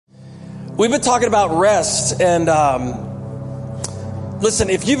We've been talking about rest, and listen,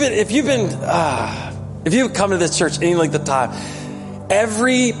 if you've come to this church any length of time,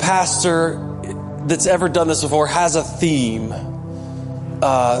 every pastor that's ever done this before has a theme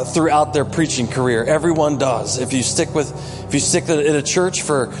throughout their preaching career. Everyone does. If you stick in a church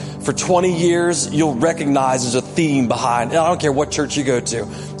for 20 years, you'll recognize there's a theme behind. I don't care what church you go to,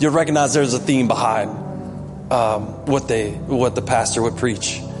 you'll recognize there's a theme behind what the pastor would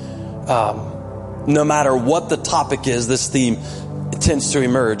preach. No matter what the topic is, this theme tends to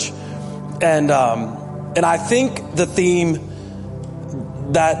emerge, and I think the theme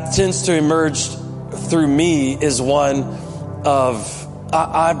that tends to emerge through me is one of,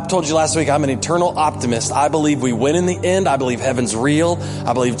 I told you last week, I'm an eternal optimist. I believe we win in the end. I believe heaven's real.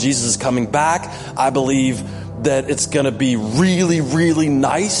 I believe Jesus is coming back. I believe that it's going to be really, really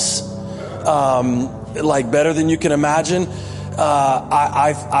nice, like better than you can imagine.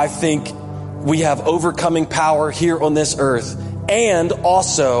 I think we have overcoming power here on this earth, and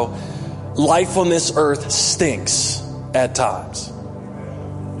also life on this earth stinks at times.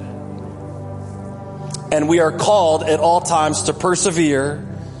 And we are called at all times to persevere,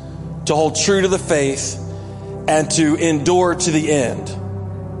 to hold true to the faith, and to endure to the end.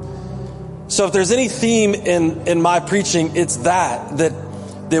 So if there's any theme in my preaching, it's that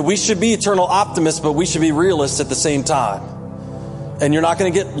we should be eternal optimists, but we should be realists at the same time. And you're not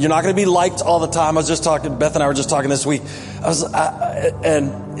going to be liked all the time. Beth and I were just talking this week.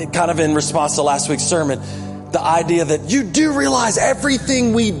 And kind of in response to last week's sermon, the idea that you do realize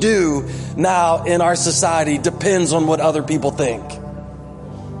everything we do now in our society depends on what other people think.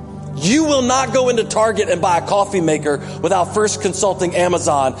 You will not go into Target and buy a coffee maker without first consulting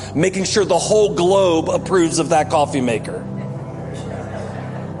Amazon, making sure the whole globe approves of that coffee maker.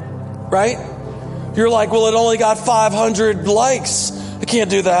 Right? You're like, well, it only got 500 likes. I can't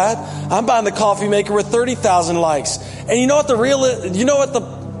do that. I'm buying the coffee maker with 30,000 likes. And I'm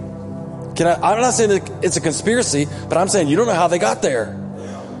not saying that it's a conspiracy, but I'm saying you don't know how they got there.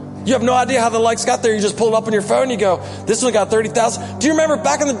 You have no idea how the likes got there. You just pull it up on your phone and you go, this one got 30,000. Do you remember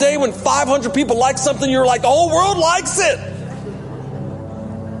back in the day when 500 people liked something, you were like, the whole world likes it?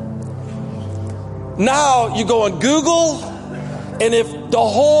 Now you go on Google, and if the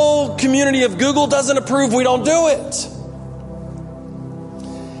whole community of Google doesn't approve, we don't do it.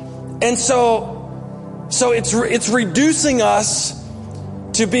 And so it's reducing us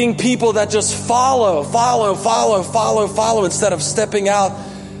to being people that just follow instead of stepping out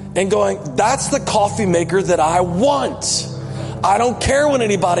and going, that's the coffee maker that I want. I don't care what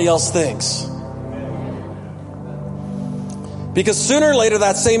anybody else thinks. Because sooner or later,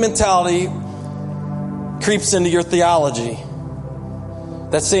 that same mentality creeps into your theology.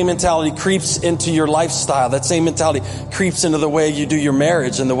 That same mentality creeps into your lifestyle. That same mentality creeps into the way you do your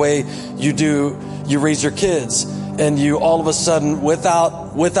marriage and the way you raise your kids. And you all of a sudden,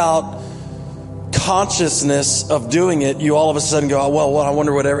 without consciousness of doing it, you all of a sudden go, oh, well, I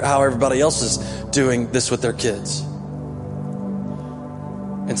wonder how everybody else is doing this with their kids.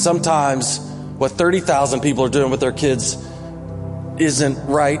 And sometimes what 30,000 people are doing with their kids isn't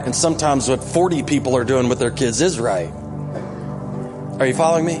right. And sometimes what 40 people are doing with their kids is right. Are you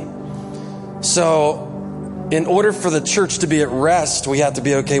following me? So in order for the church to be at rest, we have to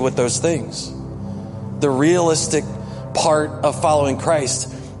be okay with those things. The realistic part of following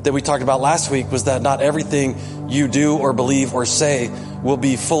Christ that we talked about last week was that not everything you do or believe or say will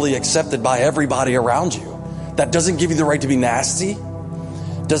be fully accepted by everybody around you. That doesn't give you the right to be nasty.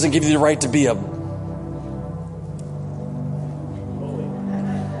 Doesn't give you the right to be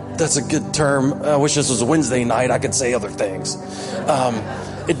that's a good term. I wish this was a Wednesday night. I could say other things.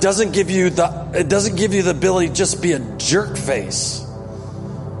 It doesn't give you the ability to just be a jerk face.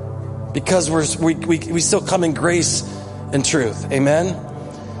 Because we still come in grace and truth. Amen?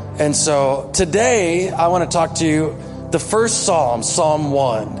 And so today, I want to talk to you. The first Psalm, Psalm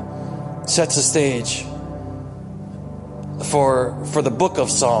 1, sets the stage for the book of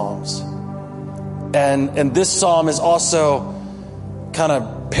Psalms. And this Psalm is also kind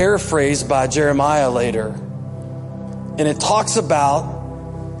of paraphrased by Jeremiah later. And it talks about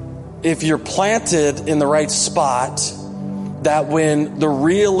if you're planted in the right spot, that when the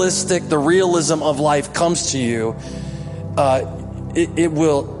realism of life comes to you,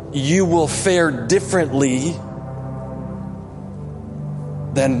 you will fare differently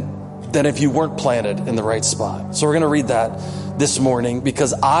than if you weren't planted in the right spot. So we're going to read that this morning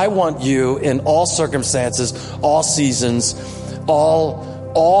because I want you in all circumstances, all seasons,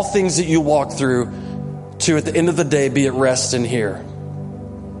 all things that you walk through to at the end of the day be at rest in here.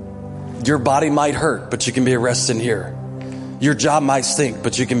 Your body might hurt, but you can be at rest in here. Your job might stink,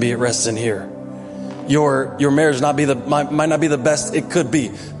 but you can be at rest in here. Your marriage might not be the best it could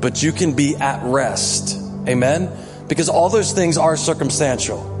be, but you can be at rest. Amen? Because all those things are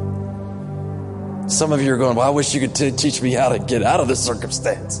circumstantial. Some of you are going, well, I wish you could teach me how to get out of this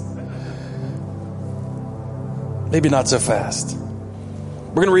circumstance. Maybe not so fast.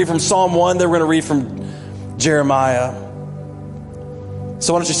 We're going to read from Psalm 1, then we're going to read from Jeremiah.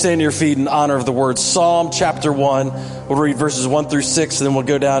 So why don't you stand to your feet in honor of the word. Psalm chapter 1, we'll read verses 1 through 6, and then we'll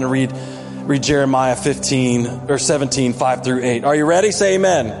go down and read Jeremiah 17, 5 through 8. Are you ready? Say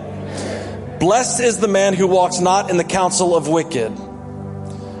amen. Blessed is the man who walks not in the counsel of wicked,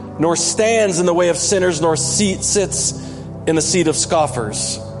 nor stands in the way of sinners, nor sits in the seat of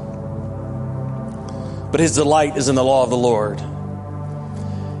scoffers. But his delight is in the law of the Lord.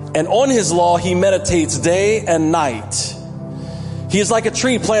 And on his law he meditates day and night. He is like a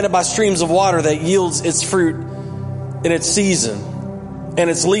tree planted by streams of water that yields its fruit in its season, and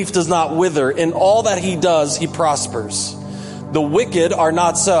its leaf does not wither. In all that he does, he prospers. The wicked are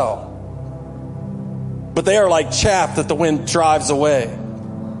not so, but they are like chaff that the wind drives away.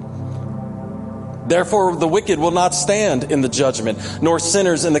 Therefore, the wicked will not stand in the judgment, nor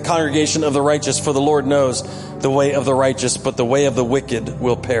sinners in the congregation of the righteous. For the Lord knows the way of the righteous, but the way of the wicked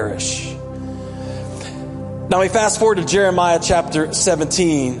will perish. Now we fast forward to Jeremiah chapter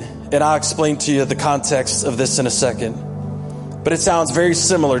 17, and I'll explain to you the context of this in a second. But it sounds very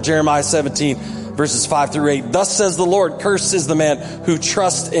similar. Jeremiah 17, verses 5 through 8. Thus says the Lord, cursed is the man who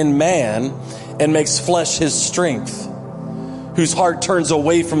trusts in man and makes flesh his strength, whose heart turns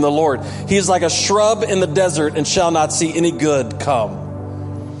away from the Lord. He is like a shrub in the desert and shall not see any good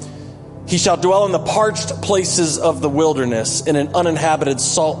come. He shall dwell in the parched places of the wilderness, in an uninhabited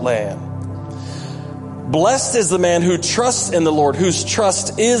salt land. Blessed is the man who trusts in the Lord, whose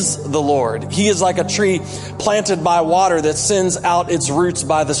trust is the Lord. He is like a tree planted by water that sends out its roots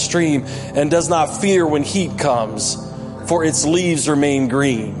by the stream and does not fear when heat comes, for its leaves remain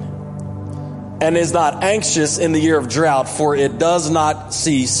green, and is not anxious in the year of drought, for it does not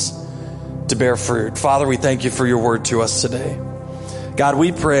cease to bear fruit. Father, we thank you for your word to us today. God,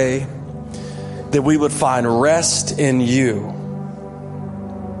 we pray that we would find rest in you.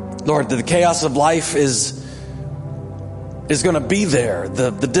 Lord, the chaos of life is going to be there.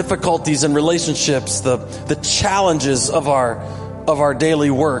 The difficulties in relationships, the challenges of our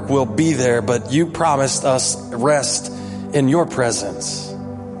daily work will be there, but you promised us rest in your presence.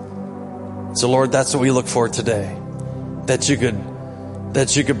 So Lord, that's what we look for today. That you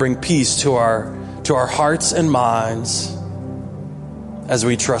could bring peace to our hearts and minds as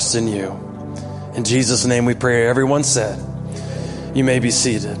we trust in you. In Jesus' name we pray. Everyone said, you may be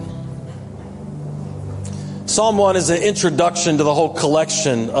seated. Psalm 1 is an introduction to the whole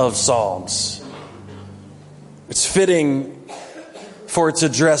collection of Psalms. It's fitting for it to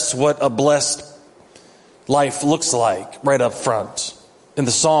address what a blessed life looks like right up front. In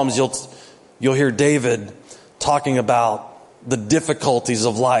the Psalms, you'll hear David talking about the difficulties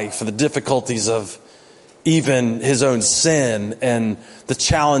of life, the difficulties of even his own sin, and the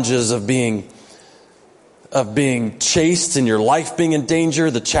challenges of being chased and your life being in danger,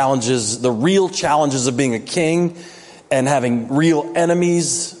 the real challenges of being a king and having real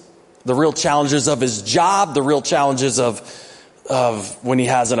enemies, the real challenges of his job, the real challenges of when he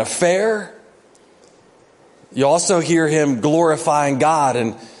has an affair. You also hear him glorifying God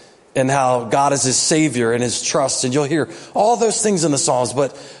and how God is his Savior and his trust. And you'll hear all those things in the Psalms.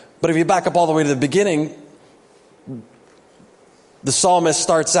 But if you back up all the way to the beginning, the psalmist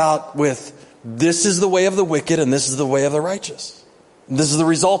starts out with, this is the way of the wicked and this is the way of the righteous. And this is the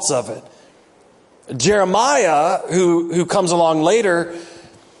results of it. Jeremiah, who comes along later,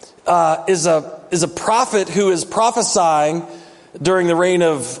 is a prophet who is prophesying during the reign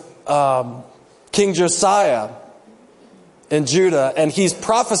of King Josiah in Judah, and he's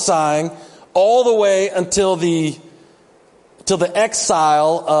prophesying all the way until the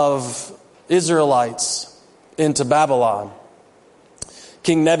exile of Israelites into Babylon.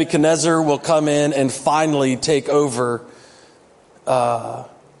 King Nebuchadnezzar will come in and finally take over the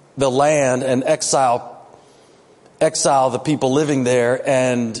land and exile the people living there.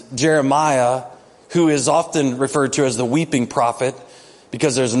 And Jeremiah, who is often referred to as the weeping prophet,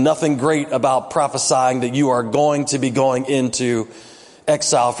 because there's nothing great about prophesying that you are going to be going into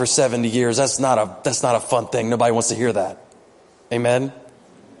exile for 70 years. That's not a fun thing. Nobody wants to hear that. Amen.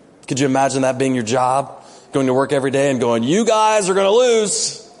 Could you imagine that being your job? Going to work every day and going, you guys are going to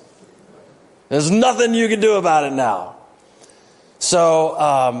lose. There's nothing you can do about it now.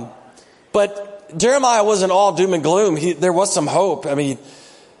 So, but Jeremiah wasn't all doom and gloom. There was some hope. I mean,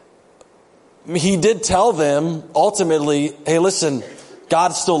 he did tell them ultimately, hey, listen, God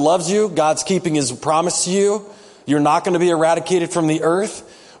still loves you. God's keeping his promise to you. You're not going to be eradicated from the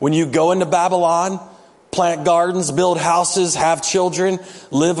earth. When you go into Babylon, plant gardens, build houses, have children,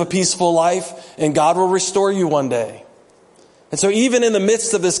 live a peaceful life, and God will restore you one day. And so even in the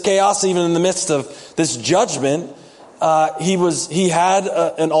midst of this chaos, even in the midst of this judgment, he had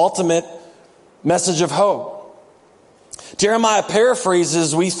an ultimate message of hope. Jeremiah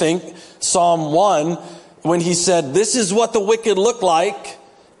paraphrases, we think, Psalm 1 when he said, this is what the wicked look like,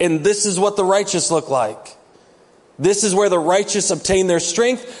 and this is what the righteous look like. This is where the righteous obtain their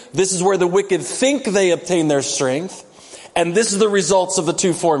strength. This is where the wicked think they obtain their strength. And this is the results of the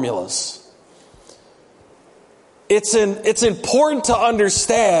two formulas. It's important to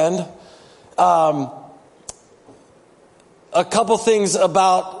understand a couple things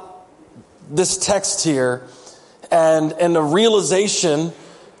about this text here and the realization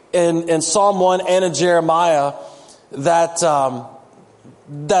in Psalm 1 and in Jeremiah that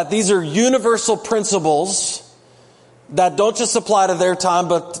these are universal principles that don't just apply to their time,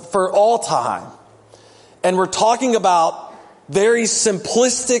 but for all time. And we're talking about very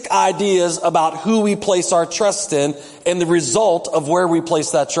simplistic ideas about who we place our trust in and the result of where we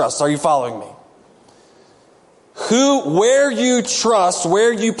place that trust. Are you following me? Where you trust,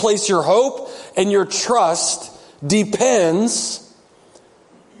 where you place your hope and your trust depends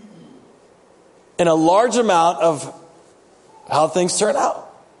in a large amount of how things turn out.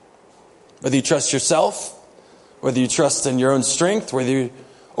 Whether you trust yourself, whether you trust in your own strength, whether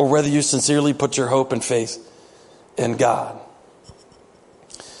you sincerely put your hope and faith in God.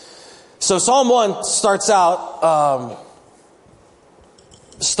 So Psalm 1 starts out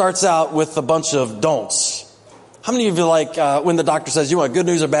with a bunch of don'ts. How many of you like when the doctor says, you want good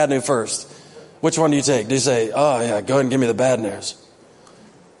news or bad news first? Which one do you take? Do you say, oh yeah, go ahead and give me the bad news?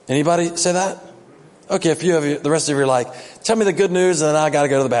 Anybody say that? Okay, a few of you, the rest of you are like, tell me the good news and then I got to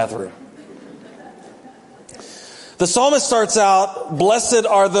go to the bathroom. The psalmist starts out, blessed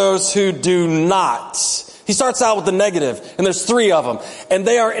are those who do not. He starts out with the negative, and there's 3 of them. And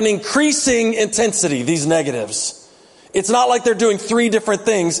they are in increasing intensity, these negatives. It's not like they're doing 3 different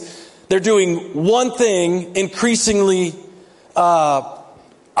things. They're doing one thing increasingly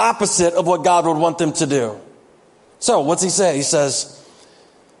opposite of what God would want them to do. So what's he say?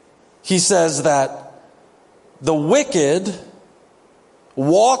 He says that the wicked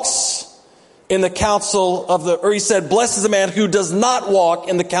walks in the counsel of or he said, blessed is the man who does not walk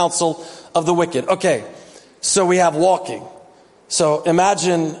in the counsel of the wicked. Okay, so we have walking. So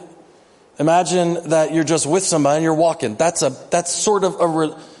imagine that you're just with somebody and you're walking. That's sort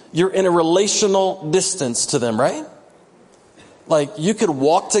of you're in a relational distance to them, right? Like you could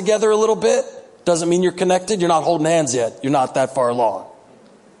walk together a little bit. Doesn't mean you're connected. You're not holding hands yet. You're not that far along.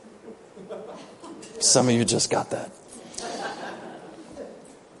 Some of you just got that.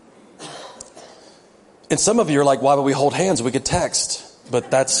 And some of you are like, why would we hold hands? We could text.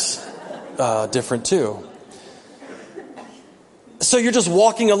 But that's different too. So you're just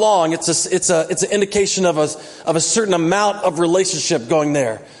walking along. It's an indication of a certain amount of relationship going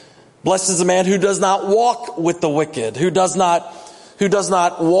there. Blessed is the man who does not walk with the wicked, who does not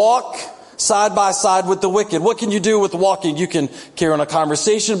walk side by side with the wicked. What can you do with walking? You can carry on a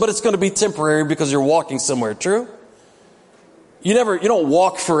conversation, but it's going to be temporary because you're walking somewhere. True? You don't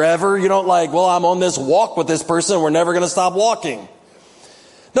walk forever. You don't like, well, I'm on this walk with this person. We're never going to stop walking.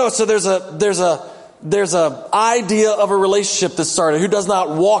 No, so there's a idea of a relationship that started. Who does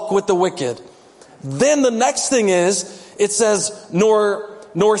not walk with the wicked? Then the next thing is, it says,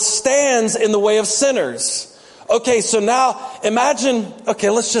 nor stands in the way of sinners. Okay, so now imagine, okay,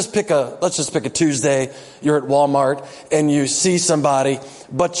 let's just pick a Tuesday. You're at Walmart and you see somebody,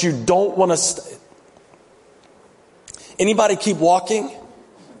 but you don't want to. Anybody keep walking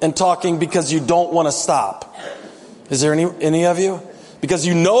and talking because you don't want to stop? Is there any of you? Because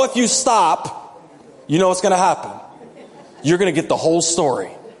you know if you stop, you know what's going to happen. You're going to get the whole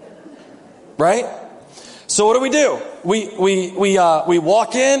story. Right? So what do? We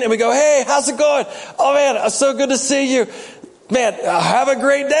walk in and we go, hey, how's it going? Oh man, it's so good to see you. Man, have a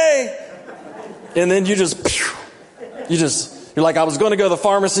great day. And then you're like, I was going to go to the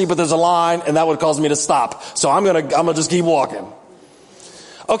pharmacy, but there's a line and that would cause me to stop. So I'm going to just keep walking.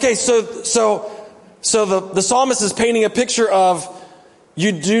 Okay. So the psalmist is painting a picture of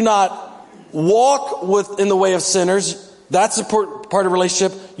you do not walk in the way of sinners. That's a part of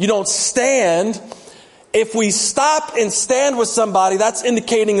relationship. You don't stand. If we stop and stand with somebody, that's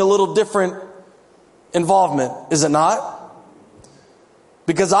indicating a little different involvement, is it not?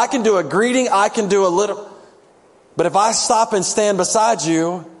 Because I can do a greeting, I can do a little, but if I stop and stand beside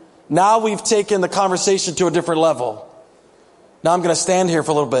you, Now we've taken the conversation to a different level. Now I'm going to stand here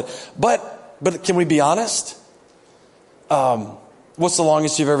for a little bit. But can we be honest? What's the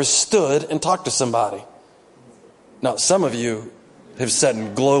longest you've ever stood and talked to somebody? Now, some of you have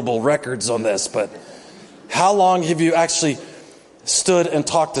set global records on this, but how long have you actually stood and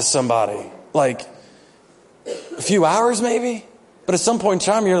talked to somebody? Like a few hours maybe? But at some point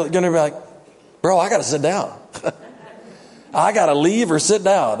in time, you're going to be like, bro, I got to sit down. I got to leave or sit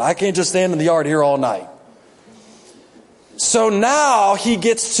down. I can't just stand in the yard here all night. So now he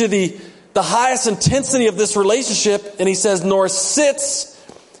gets to the highest intensity of this relationship, and he says, nor sits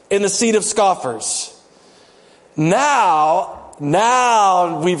in the seat of scoffers. Now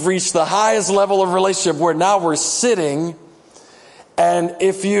we've reached the highest level of relationship where now we're sitting, and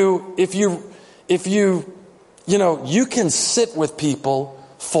if you can sit with people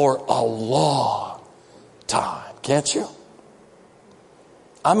for a long time, can't you?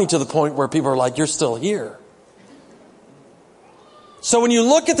 I mean, to the point where people are like, you're still here. So when you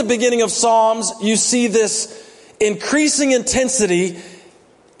look at the beginning of Psalms, you see this increasing intensity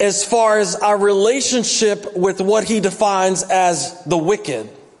as far as our relationship with what he defines as the wicked.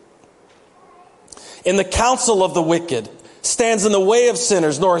 In the counsel of the wicked, stands in the way of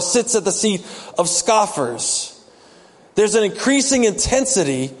sinners, nor sits at the seat of scoffers. There's an increasing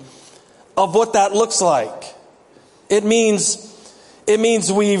intensity of what that looks like. It means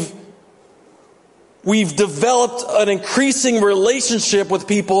we've developed an increasing relationship with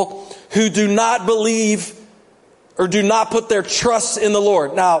people who do not believe or do not put their trust in the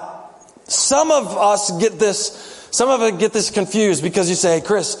Lord. Now, some of us get this confused because you say, hey,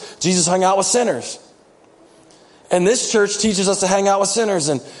 Chris, Jesus hung out with sinners. And this church teaches us to hang out with sinners.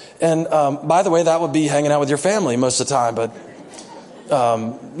 And by the way, that would be hanging out with your family most of the time. But,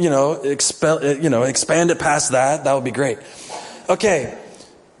 expand it past that. That would be great. Okay.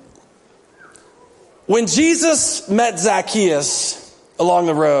 When Jesus met Zacchaeus along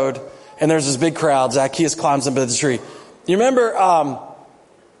the road, and there's this big crowd, Zacchaeus climbs up into the tree. You remember,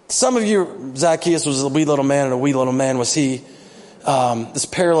 some of you, Zacchaeus was a wee little man, and a wee little man was he. This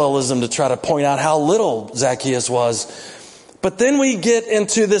parallelism to try to point out how little Zacchaeus was. But then we get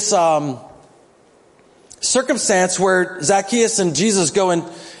into this circumstance where Zacchaeus and Jesus go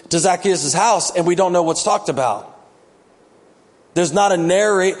into Zacchaeus' house, and we don't know what's talked about. There's not a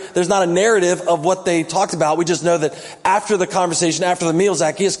narrative of what they talked about. We just know that after the conversation, after the meal,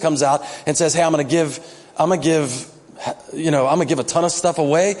 Zacchaeus comes out and says, hey, I'm going to give a ton of stuff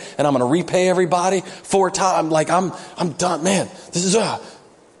away, and I'm going to repay everybody 4 times. I'm done, man. This is,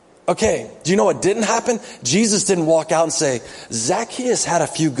 okay. Do you know what didn't happen? Jesus didn't walk out and say, Zacchaeus had a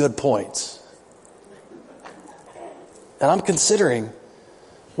few good points. And I'm considering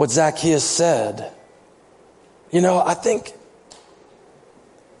what Zacchaeus said.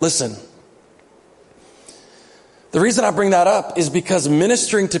 Listen, the reason I bring that up is because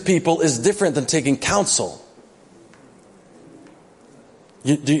ministering to people is different than taking counsel.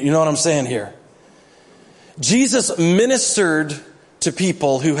 You know what I'm saying here? Jesus ministered to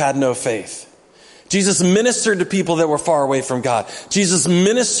people who had no faith. Jesus ministered to people that were far away from God. Jesus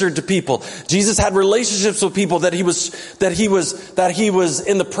ministered to people. Jesus had relationships with people that he was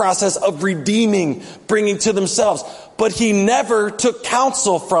in the process of redeeming, bringing to themselves. But he never took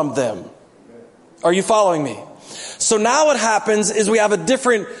counsel from them. Are you following me? So now what happens is we have a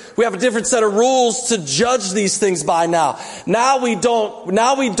different set of rules to judge these things by now. Now we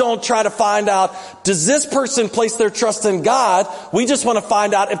don't try to find out, does this person place their trust in God? We just want to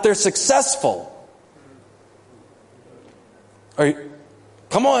find out if they're successful.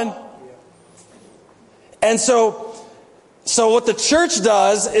 Come on. And so what the church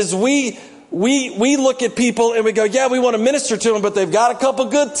does is we look at people and we go, yeah, we want to minister to them, but they've got a couple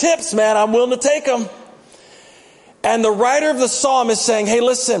good tips, man. I'm willing to take them. And the writer of the psalm is saying, hey,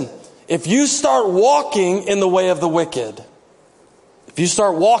 listen, if you start walking in the way of the wicked, if you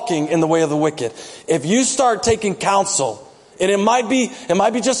start taking counsel, and it might be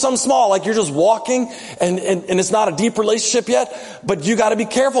just something small, like you're just walking and it's not a deep relationship yet, but you got to be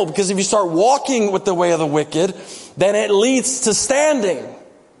careful, because if you start walking with the way of the wicked, then it leads to standing.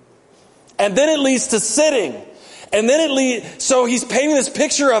 And then it leads to sitting. And then so he's painting this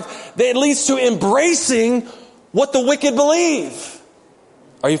picture of that it leads to embracing what the wicked believe.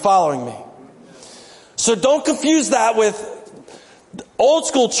 Are you following me? So don't confuse that with old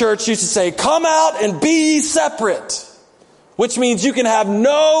school church used to say, come out and be ye separate, which means you can have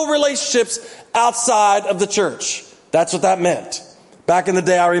no relationships outside of the church. That's what that meant. Back in the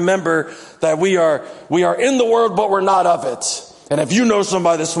day, I remember that we are in the world, but we're not of it. And if you know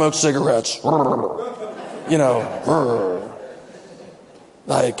somebody that smokes cigarettes,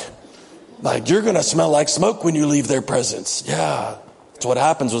 Like, you're going to smell like smoke when you leave their presence. Yeah, that's what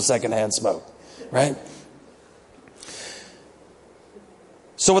happens with secondhand smoke, right?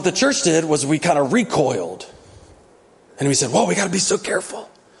 So what the church did was we kind of recoiled. And we said, whoa, we got to be so careful.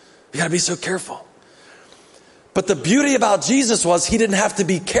 We got to be so careful. But the beauty about Jesus was he didn't have to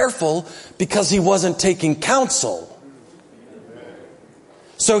be careful because he wasn't taking counsel.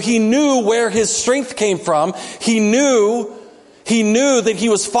 So he knew where his strength came from. He knew that he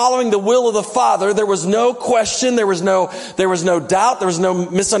was following the will of the Father. There was no question. There was no doubt. There was no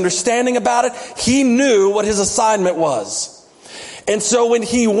misunderstanding about it. He knew what his assignment was. And so when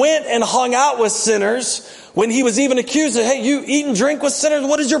he went and hung out with sinners, when he was even accused of, hey, you eat and drink with sinners,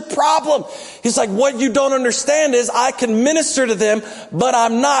 what is your problem? He's like, what you don't understand is I can minister to them, but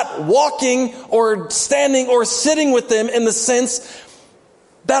I'm not walking or standing or sitting with them in the sense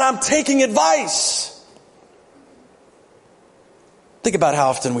that I'm taking advice. Think about how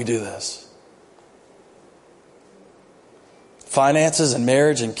often we do this. Finances and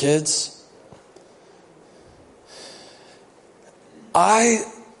marriage and kids. I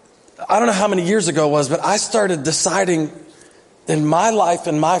don't know how many years ago it was, but I started deciding in my life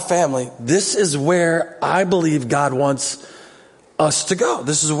and my family, this is where I believe God wants us to go.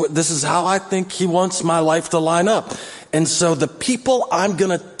 This is how I think he wants my life to line up. And so the people I'm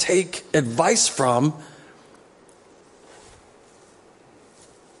going to take advice from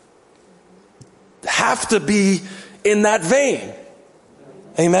have to be in that vein.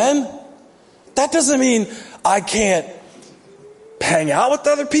 Amen? That doesn't mean I can't hang out with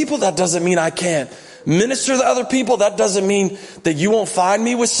other people. That doesn't mean I can't minister to other people. That doesn't mean that you won't find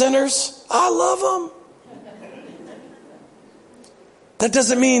me with sinners. I love them. That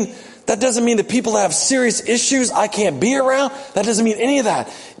doesn't mean that people have serious issues I can't be around. That doesn't mean any of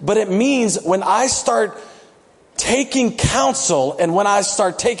that. But it means when I start taking counsel and when I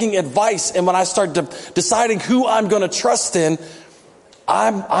start taking advice and when I start deciding who I'm going to trust in,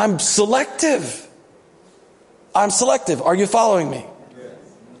 I'm selective. I'm selective. Are you following me?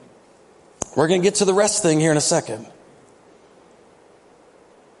 We're going to get to the rest thing here in a second.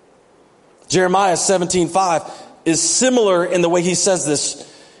 Jeremiah 17:5 is similar in the way he says this.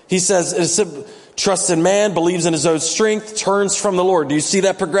 He says, trusts in man, believes in his own strength, turns from the Lord. Do you see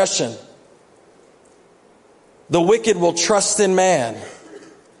that progression? The wicked will trust in man.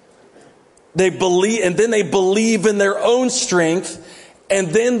 They believe, and then they believe in their own strength, and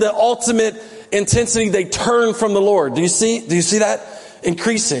then the ultimate intensity, they turn from the Lord. Do you see that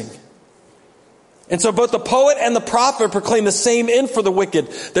increasing? And so both the poet and the prophet proclaim the same end for the wicked.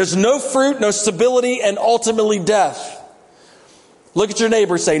 There's no fruit, no stability, and ultimately death. Look at your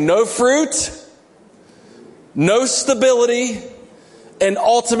neighbor, say, no fruit, no stability, and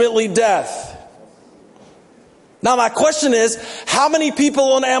ultimately death. Now my question is, how many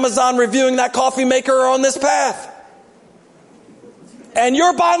people on Amazon reviewing that coffee maker are on this path? And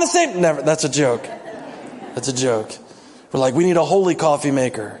you're buying the same. Never. That's a joke. That's a joke. We're like, we need a holy coffee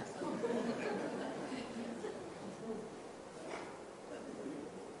maker.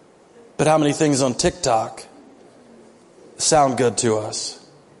 But how many things on TikTok sound good to us,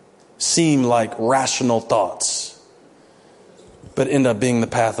 seem like rational thoughts, but end up being the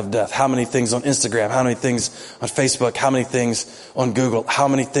path of death? How many things on Instagram? How many things on Facebook? How many things on Google? How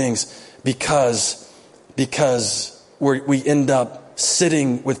many things? Because we end up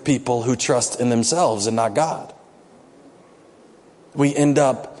sitting with people who trust in themselves and not God. We end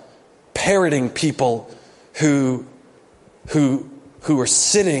up parroting people who are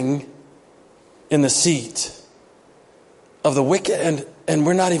sitting in the seat of the wicked, and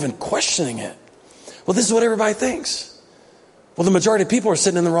we're not even questioning it. Well, this is what everybody thinks. Well, the majority of people are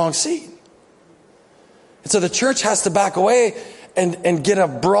sitting in the wrong seat. And so the church has to back away and get a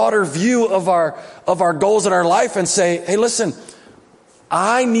broader view of our goals in our life and say, hey, listen,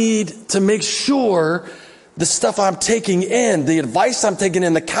 I need to make sure the stuff I'm taking in, the advice I'm taking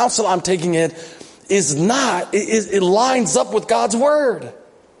in, the counsel I'm taking in it lines up with God's word.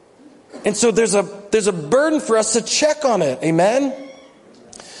 And so there's a burden for us to check on it. Amen.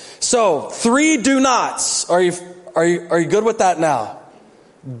 So 3 do nots. Are you good with that now?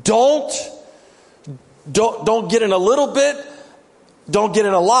 Don't get in a little bit, don't get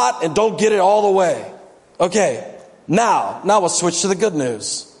in a lot, and don't get it all the way. Okay. Now we'll switch to the good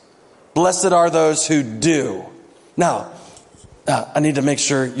news. Blessed are those who do. Now, I need to make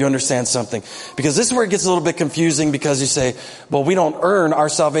sure you understand something, because this is where it gets a little bit confusing, because you say, well, we don't earn our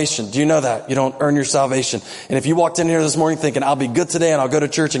salvation. Do you know that? You don't earn your salvation. And if you walked in here this morning thinking, I'll be good today and I'll go to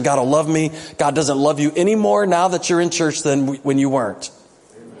church and God will love me, God doesn't love you any more now that you're in church than when you weren't.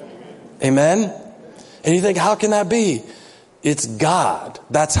 Amen? And you think, how can that be? It's God.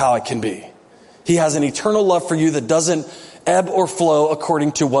 That's how it can be. He has an eternal love for you that doesn't ebb or flow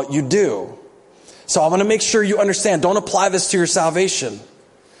according to what you do. So I want to make sure you understand, don't apply this to your salvation,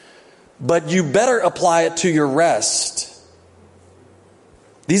 but you better apply it to your rest.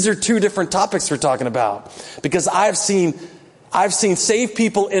 These are two different topics we're talking about, because I've seen saved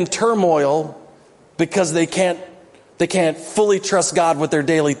people in turmoil because they can't fully trust God with their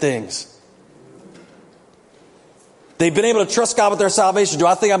daily things. They've been able to trust God with their salvation. Do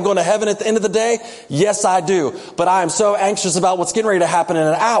I think I'm going to heaven at the end of the day? Yes, I do. But I am so anxious about what's getting ready to happen in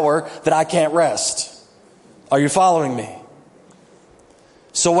an hour that I can't rest. Are you following me?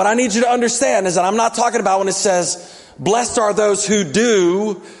 So what I need you to understand is that I'm not talking about when it says, blessed are those who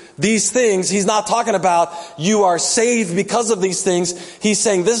do these things. He's not talking about you are saved because of these things. He's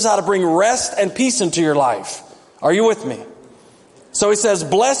saying this is how to bring rest and peace into your life. Are you with me? So he says,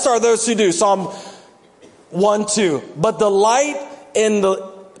 blessed are those who do. Psalm 1:2. But the light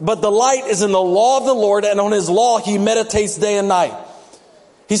is in the law of the Lord, and on his law he meditates day and night.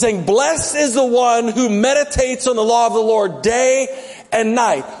 He's saying, blessed is the one who meditates on the law of the Lord day and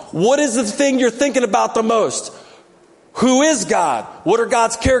night. What is the thing you're thinking about the most? Who is God? What are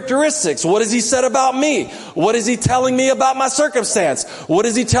God's characteristics? What has he said about me? What is he telling me about my circumstance? What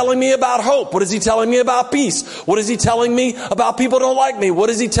is he telling me about hope? What is he telling me about peace? What is he telling me about people who don't like me? What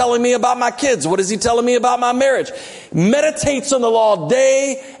is he telling me about my kids? What is he telling me about my marriage? Meditates on the law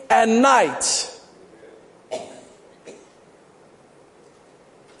day and night.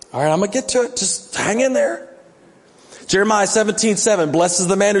 All right, I'm going to get to it. Just hang in there. Jeremiah 17:7, blessed is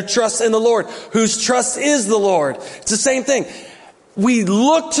the man who trusts in the Lord, whose trust is the Lord. It's the same thing. We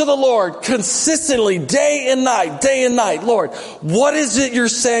look to the Lord consistently, day and night. Lord, what is it you're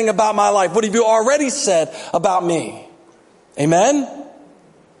saying about my life? What have you already said about me? Amen?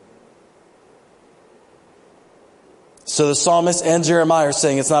 So the psalmist and Jeremiah are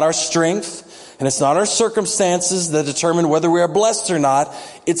saying it's not our strength and it's not our circumstances that determine whether we are blessed or not.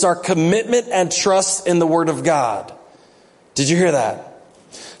 It's our commitment and trust in the Word of God. Did you hear that?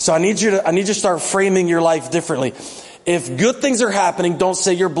 So I need you to start framing your life differently. If good things are happening, don't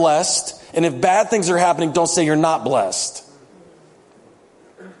say you're blessed. And if bad things are happening, don't say you're not blessed.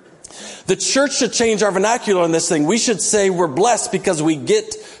 The church should change our vernacular on this thing. We should say we're blessed because we get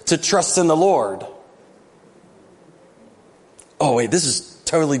to trust in the Lord. Oh, wait, this is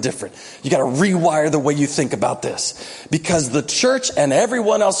totally different. You got to rewire the way you think about this, because the church and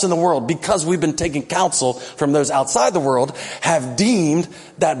everyone else in the world, because we've been taking counsel from those outside the world, have deemed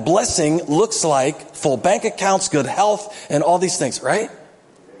that blessing looks like full bank accounts, good health, and all these things, right?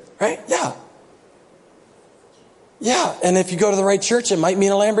 Right? Yeah. Yeah. And if you go to the right church, it might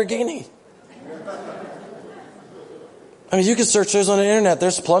mean a Lamborghini. I mean, you can search those on the internet.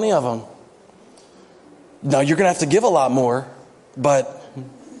 There's plenty of them. Now, you're going to have to give a lot more, but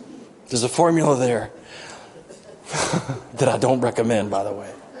there's a formula there that I don't recommend, by the way.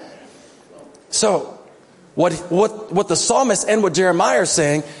 So what the psalmist and what Jeremiah are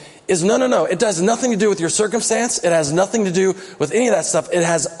saying is no. It has nothing to do with your circumstance. It has nothing to do with any of that stuff. It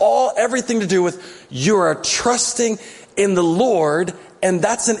has everything to do with you are trusting in the Lord, and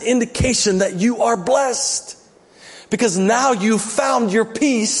that's an indication that you are blessed. Because now you've found your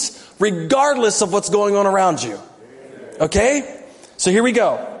peace regardless of what's going on around you. Okay? So here we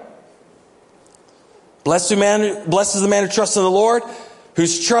go. Blessed is the man who trusts in the Lord,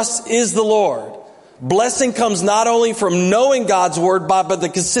 whose trust is the Lord. Blessing comes not only from knowing God's word, but the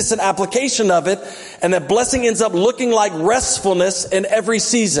consistent application of it. And that blessing ends up looking like restfulness in every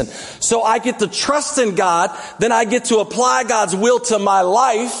season. So I get to trust in God, then I get to apply God's will to my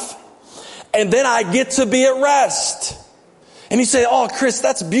life, and then I get to be at rest. And you say, oh, Chris,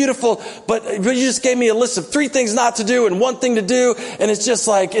 that's beautiful, but you just gave me a list of 3 things not to do and 1 thing to do, and it's just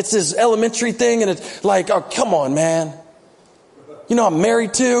like, it's this elementary thing, and it's like, oh, come on, man. You know I'm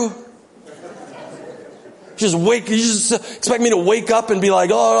married too. You just expect me to wake up and be like,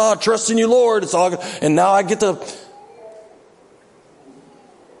 oh, trust in you, Lord. It's all good. And now I get to.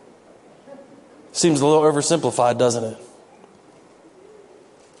 Seems a little oversimplified, doesn't it?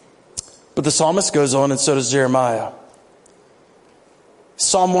 But the psalmist goes on, and so does Jeremiah.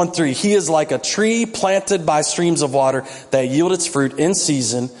 Psalm 1:3, he is like a tree planted by streams of water that yield its fruit in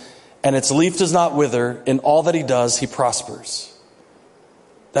season, and its leaf does not wither. In all that he does, he prospers.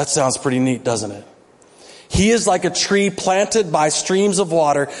 That sounds pretty neat, doesn't it? He is like a tree planted by streams of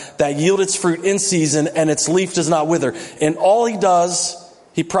water that yield its fruit in season, and its leaf does not wither. In all he does,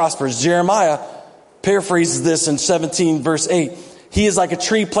 he prospers. Jeremiah paraphrases this in 17 verse 8. He is like a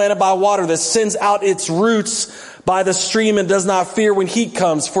tree planted by water that sends out its roots by the stream and does not fear when heat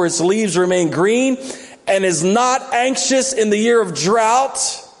comes, for its leaves remain green, and is not anxious in the year of drought.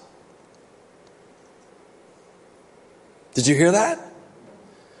 Did you hear that?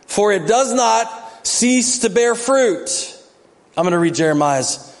 For it does not cease to bear fruit. I'm going to read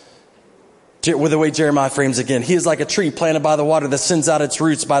with the way Jeremiah frames again. He is like a tree planted by the water that sends out its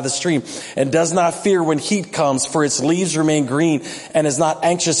roots by the stream and does not fear when heat comes, for its leaves remain green, and is not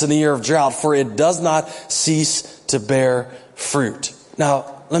anxious in the year of drought, for it does not cease to bear fruit.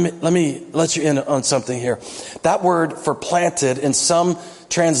 Now, let me let you in on something here. That word for planted, in some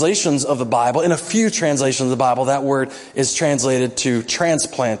translations of the Bible, in a few translations of the Bible, that word is translated to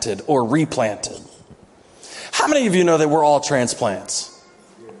transplanted or replanted. How many of you know that we're all transplants?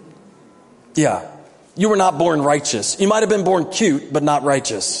 Yeah. You were not born righteous. You might have been born cute, but not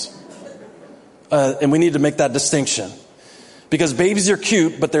righteous. And we need to make that distinction. Because babies are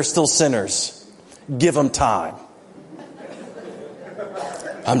cute, but they're still sinners. Give them time.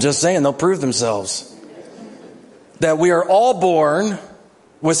 I'm just saying, they'll prove themselves. That we are all born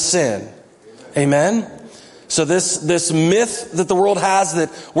with sin. Amen? So this myth that the world has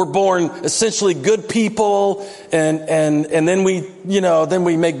that we're born essentially good people and then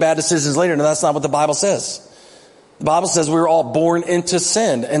we make bad decisions later. No, that's not what the Bible says. The Bible says we were all born into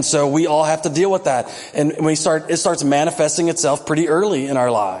sin, and so we all have to deal with that. And it starts manifesting itself pretty early in our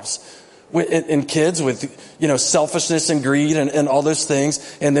lives. In kids with, selfishness and greed and all those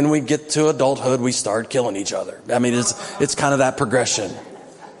things. And then we get to adulthood, we start killing each other. I mean, it's kind of that progression.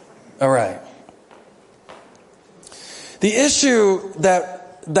 All right. The issue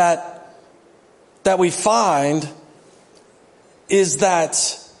that we find is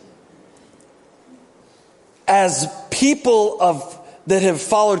that as people that have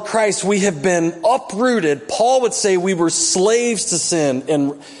followed Christ, we have been uprooted. Paul would say we were slaves to sin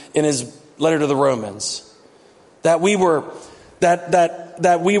in his letter to the Romans. That we were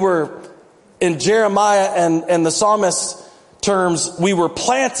in Jeremiah and the psalmist terms, we were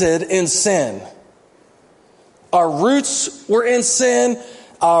planted in sin. Our roots were in sin.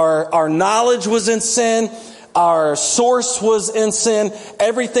 Our knowledge was in sin. Our source was in sin.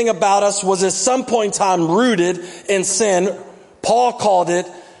 Everything about us was at some point in time rooted in sin. Paul called it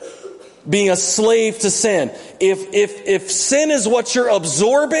being a slave to sin. If sin is what you're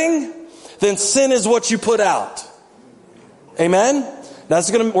absorbing, then sin is what you put out. Amen?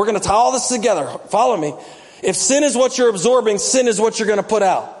 We're going to tie all this together. Follow me. If sin is what you're absorbing, sin is what you're going to put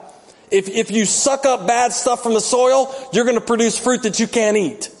out. If you suck up bad stuff from the soil, you're going to produce fruit that you can't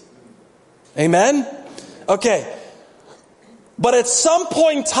eat. Amen? Okay. But at some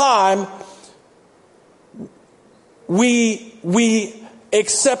point in time, we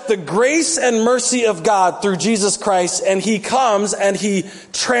accept the grace and mercy of God through Jesus Christ, and He comes and He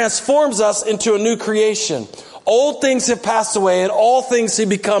transforms us into a new creation. Old things have passed away and all things have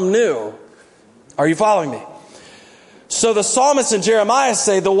become new. Are you following me? So the psalmist and Jeremiah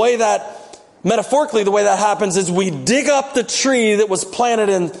say metaphorically, the way that happens is we dig up the tree that was planted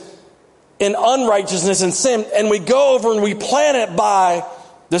in unrighteousness and sin, and we go over and we plant it by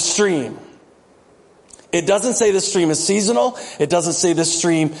the stream. It doesn't say this stream is seasonal. It doesn't say this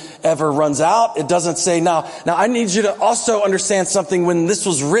stream ever runs out. It doesn't say now I need you to also understand something. When this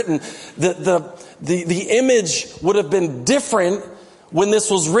was written, the image would have been different when this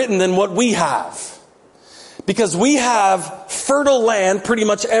was written than what we have. Because we have fertile land pretty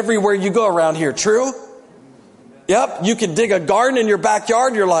much everywhere you go around here. True? Yep. You can dig a garden in your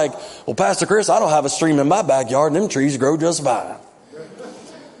backyard. You're like, well, Pastor Chris, I don't have a stream in my backyard and them trees grow just fine.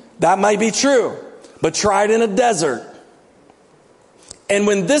 That might be true. But try it in a desert. And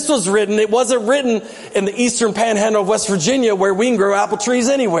when this was written, it wasn't written in the eastern panhandle of West Virginia where we can grow apple trees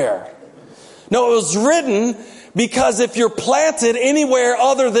anywhere. No, it was written because if you're planted anywhere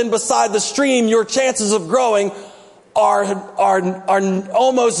other than beside the stream, your chances of growing are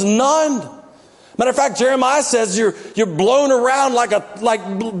almost none. Matter of fact, Jeremiah says you're blown around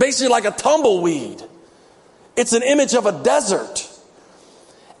basically like a tumbleweed. It's an image of a desert.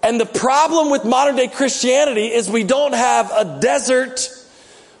 And the problem with modern day Christianity is we don't have a desert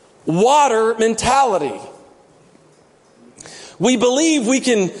water mentality. We believe we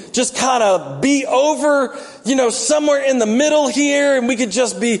can just kind of be over, somewhere in the middle here, and we could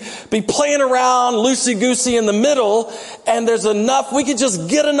just be playing around loosey-goosey in the middle, and there's enough, we could just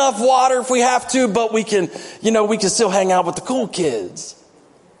get enough water if we have to, but we can still hang out with the cool kids.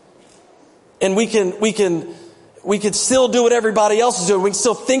 And we can still do what everybody else is doing. We can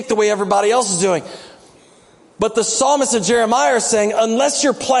still think the way everybody else is doing. But the psalmist and Jeremiah are saying, unless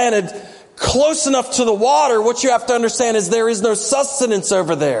you're planted close enough to the water, what you have to understand is there is no sustenance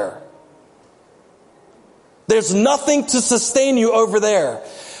over there. There's nothing to sustain you over there.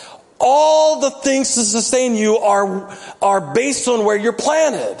 All the things to sustain you are based on where you're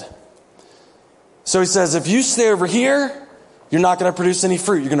planted. So he says, if you stay over here, You're not going to produce any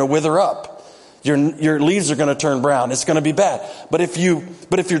fruit. You're going to wither up. Your leaves are going to turn brown. It's going to be bad. But if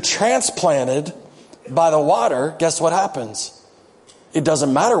you're transplanted by the water, guess what happens? It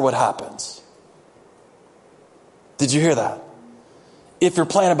doesn't matter what happens. Did you hear that? If you're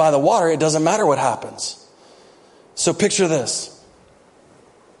planted by the water, it doesn't matter what happens. So picture this.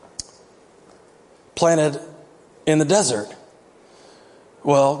 Planted in the desert.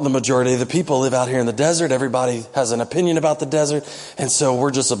 Well, the majority of the people live out here in the desert. Everybody has an opinion about the desert. And so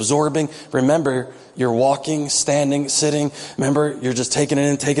we're just absorbing. Remember, you're walking, standing, sitting. Remember, you're just taking it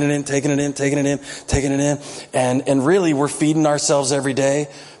in, taking it in, taking it in, taking it in, taking it in. And really, we're feeding ourselves every day.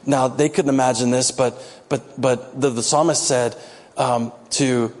 Now, they couldn't imagine this, but the psalmist said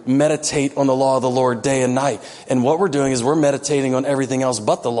to meditate on the law of the Lord day and night. And what we're doing is we're meditating on everything else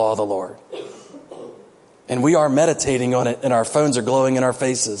but the law of the Lord. And we are meditating on it, and our phones are glowing in our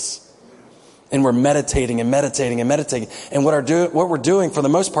faces. And we're meditating and meditating and meditating. And what we're doing for the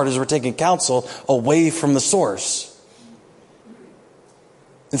most part is we're taking counsel away from the source.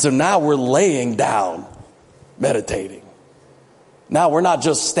 And so now we're laying down, meditating. Now we're not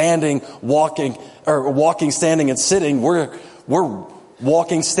just standing, walking, standing, and sitting. We're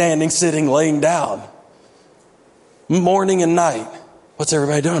walking, standing, sitting, laying down. Morning and night. What's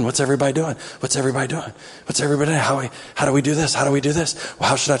everybody doing? What's everybody doing? What's everybody doing? What's everybody doing? How do we do this? How do we do this? Well,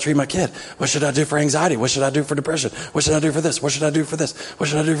 how should I treat my kid? What should I do for anxiety? What should I do for depression? What should I do for this? What should I do for this? What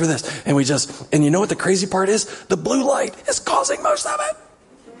should I do for this? And you know what the crazy part is? The blue light is causing most of it.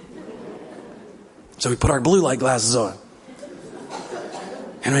 So we put our blue light glasses on.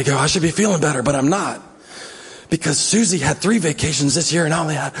 And we go, I should be feeling better, but I'm not. Because Susie had 3 vacations this year and I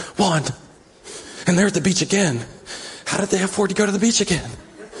only had 1. And they're at the beach again. How did they afford to go to the beach again?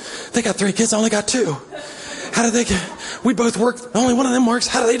 They got 3 kids, I only got 2. How did they we both work, only one of them works.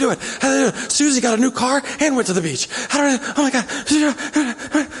 How do they do it? How do they do it? Susie got a new car and went to the beach. Oh my God.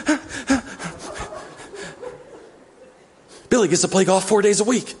 Billy gets to play golf 4 days a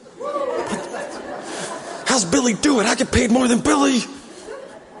week. How's Billy do it? I get paid more than Billy.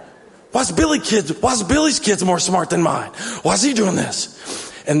 Why's Billy's kids more smart than mine? Why's he doing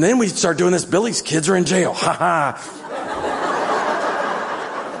this? And then we start doing this. Billy's kids are in jail. Ha ha.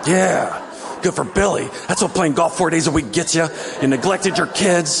 Yeah, good for Billy. That's what playing golf 4 days a week gets you. You neglected your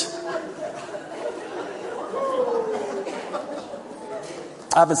kids.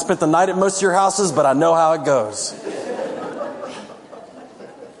 I haven't spent the night at most of your houses, but I know how it goes.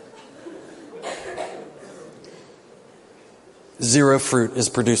 Zero fruit is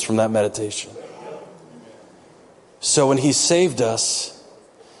produced from that meditation. So when he saved us,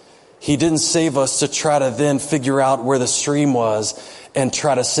 he didn't save us to try to then figure out where the stream was and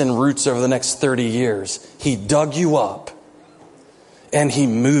try to send roots over the next 30 years. He dug you up and he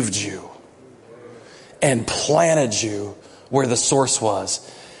moved you and planted you where the source was.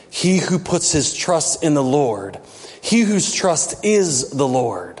 He who puts his trust in the Lord, he whose trust is the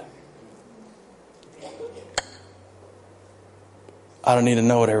Lord. I don't need to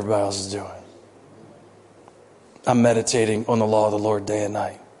know what everybody else is doing. I'm meditating on the law of the Lord day and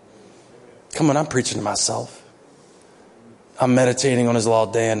night. Come on, I'm preaching to myself. I'm meditating on his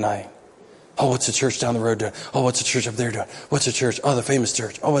law day and night. Oh, what's the church down the road doing? Oh, what's the church up there doing? What's the church? Oh, the famous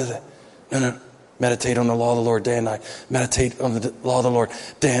church. Oh, what is it? No. Meditate on the law of the Lord day and night. Meditate on the law of the Lord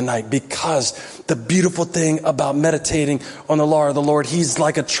day and night. Because the beautiful thing about meditating on the law of the Lord, he's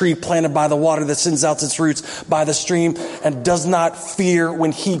like a tree planted by the water that sends out its roots by the stream and does not fear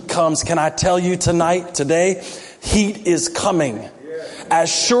when heat comes. Can I tell you today, heat is coming. As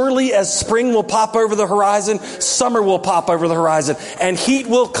surely as spring will pop over the horizon, summer will pop over the horizon, and heat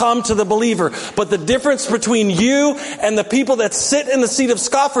will come to the believer. But the difference between you and the people that sit in the seat of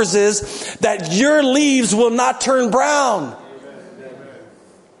scoffers is that your leaves will not turn brown.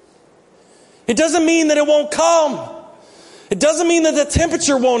 It doesn't mean that it won't come. It doesn't mean that the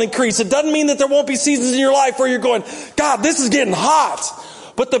temperature won't increase. It doesn't mean that there won't be seasons in your life where you're going, God, this is getting hot.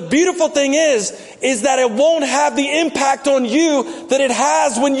 But the beautiful thing is that it won't have the impact on you that it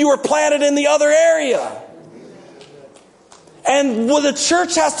has when you were planted in the other area. And what the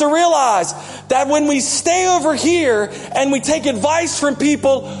church has to realize that when we stay over here and we take advice from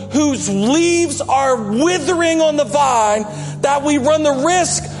people whose leaves are withering on the vine, that we run the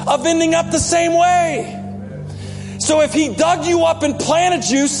risk of ending up the same way. So if he dug you up and planted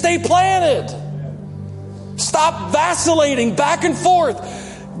you, stay planted. Stop vacillating back and forth.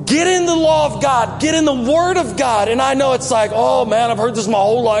 Get in the law of God. Get in the Word of God. And I know it's like, oh man, I've heard this my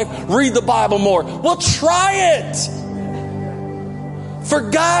whole life. Read the Bible more. Well, try it. For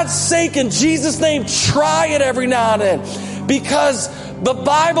God's sake, in Jesus' name, try it every now and then. Because The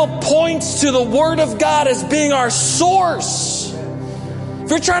Bible points to the Word of God as being our source. If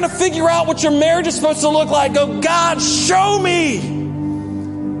you're trying to figure out what your marriage is supposed to look like, go, God, show me.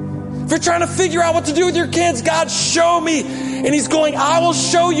 If you're trying to figure out what to do with your kids, God, show me. And He's going, I will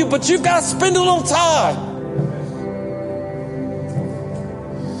show you, but you've got to spend a little time.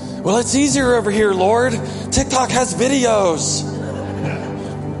 Well, it's easier over here, Lord. TikTok has videos.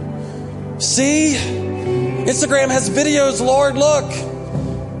 See? Instagram has videos, Lord, look.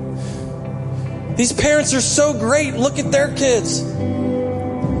 These parents are so great. Look at their kids.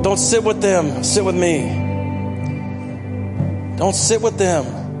 Don't sit with them. Sit with me. Don't sit with them.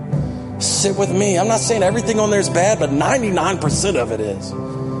 Sit with me. I'm not saying everything on there is bad, but 99% of it is.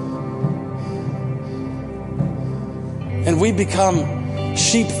 And we become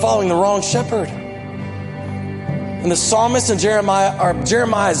sheep following the wrong shepherd. And the psalmist and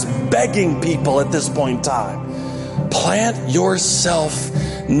Jeremiah is begging people at this point in time. Plant yourself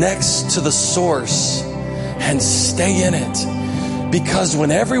next to the source and stay in it. Because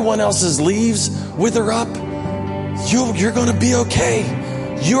when everyone else's leaves wither up, you're going to be okay.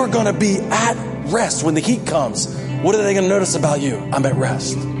 You're going to be at rest. When the heat comes, what are they going to notice about you? I'm at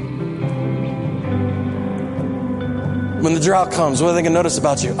rest. When the drought comes, what are they going to notice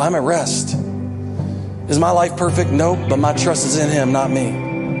about you? I'm at rest. Is my life perfect? Nope, but my trust is in Him, not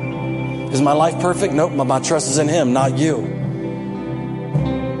me. Is my life perfect? Nope, but my trust is in Him, not you.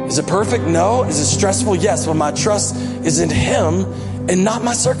 Is it perfect? No. Is it stressful? Yes, but my trust is in Him and not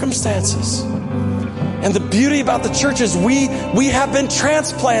my circumstances. And the beauty about the church is we have been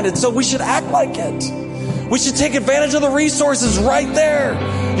transplanted, so we should act like it. We should take advantage of the resources right there.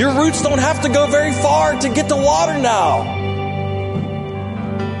 Your roots don't have to go very far to get to water now.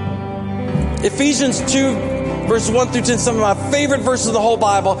 Ephesians 2, verses 1 through 10, some of my favorite verses of the whole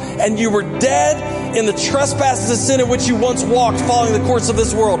Bible. And you were dead in the trespasses and sin in which you once walked, following the course of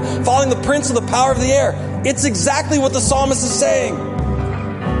this world, following the prince of the power of the air. It's exactly what the psalmist is saying.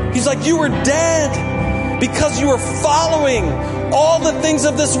 He's like, you were dead because you were following all the things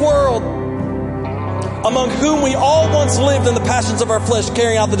of this world, among whom we all once lived in the passions of our flesh,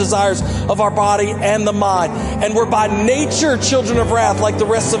 carrying out the desires of our body and the mind. And we're by nature children of wrath like the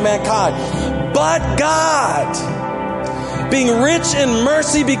rest of mankind. But God, being rich in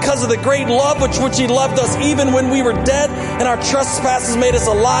mercy because of the great love with which He loved us, even when we were dead and our trespasses made us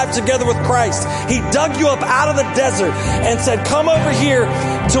alive together with Christ. He dug you up out of the desert and said, come over here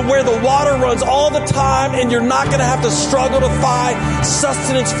to where the water runs all the time, and you're not going to have to struggle to find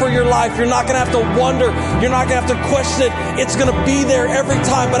sustenance for your life. You're not going to have to wonder. You're not going to have to question it. It's going to be there every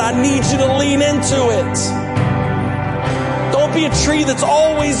time, but I need you to lean into it. Don't be a tree that's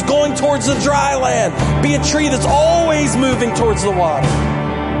always going towards the dry land. Be a tree that's always moving towards the water.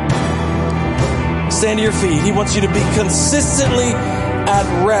 Stand to your feet. He wants you to be consistently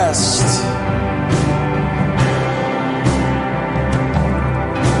at rest.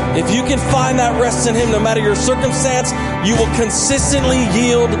 If you can find that rest in Him, no matter your circumstance, you will consistently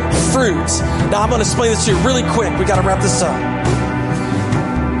yield fruit. Now, I'm going to explain this to you really quick. We got to wrap this up.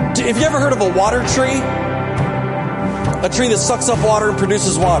 Have you ever heard of a water tree? A tree that sucks up water and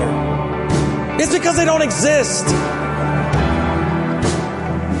produces water. It's because they don't exist.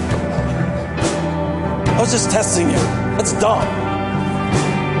 I was just testing you. That's dumb.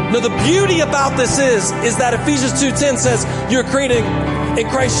 No, the beauty about this is that Ephesians 2:10 says you're creating in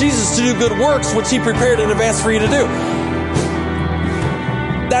Christ Jesus to do good works, which He prepared in advance for you to do.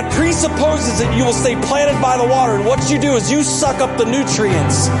 That presupposes that you will stay planted by the water. And what you do is you suck up the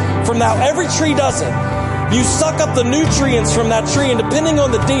nutrients from that. Every tree does it. You suck up the nutrients from that tree, and depending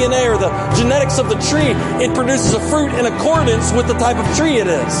on the DNA or the genetics of the tree, it produces a fruit in accordance with the type of tree it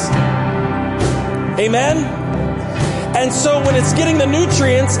is. Amen? And so when it's getting the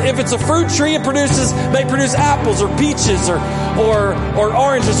nutrients, if it's a fruit tree, it may produce apples or peaches or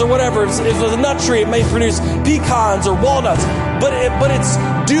oranges or whatever. If it's a nut tree, it may produce pecans or walnuts. But it's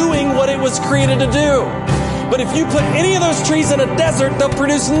doing what it was created to do. But if you put any of those trees in a desert, they'll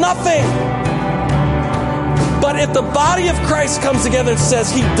produce nothing. But if the body of Christ comes together and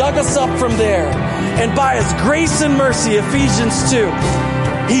says He dug us up from there, and by His grace and mercy, Ephesians 2,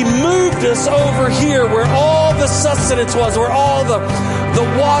 He moved us over here where all the sustenance was, where all the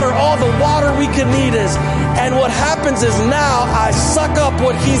water we could need is. And what happens is now I suck up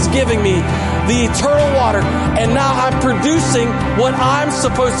what He's giving me, the eternal water, and now I'm producing what I'm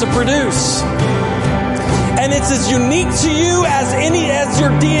supposed to produce. And it's as unique to you as your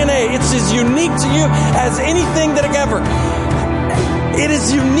DNA. It's as unique to you as anything that ever. It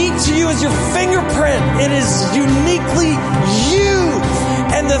is unique to you as your fingerprint. It is uniquely you.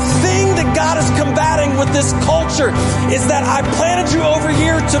 And the thing that God is combating with this culture is that I planted you over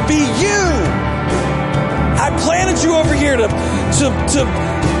here to be you. I planted you over here to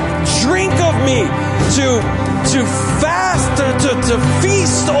drink of me, to fast, to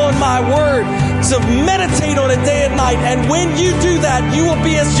feast on my word, to meditate on it day and night. And when you do that, you will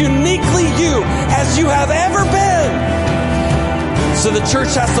be as uniquely you as you have ever been. So the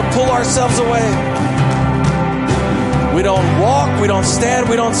church has to pull ourselves away. We don't walk, we don't stand,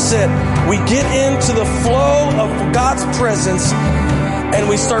 we don't sit. We get into the flow of God's presence and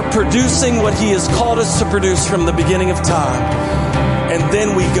we start producing what He has called us to produce from the beginning of time. And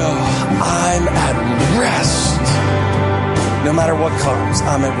then we go, I'm at rest. No matter what comes,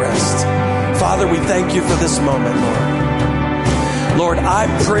 I'm at rest. Father, we thank you for this moment, Lord. Lord, I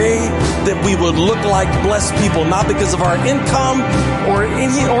pray that we would look like blessed people, not because of our income or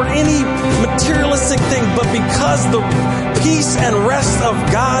any materialistic thing, but because the peace and rest of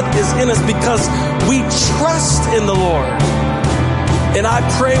God is in us, because we trust in the Lord. And I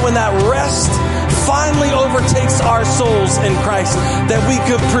pray when that rest finally overtakes our souls in Christ, that we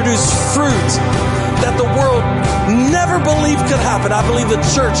could produce fruit that the world never believed could happen. I believe the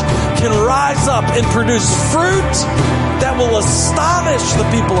church can rise up and produce fruit that will astonish the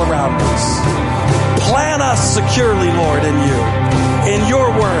people around us. Plant us securely, Lord, in you, in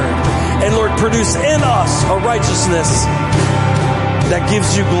your word. And Lord, produce in us a righteousness that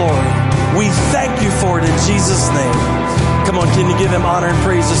gives you glory. We thank you for it in Jesus' name. Come on, can you give Him honor and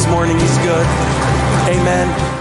praise this morning? He's good. Amen.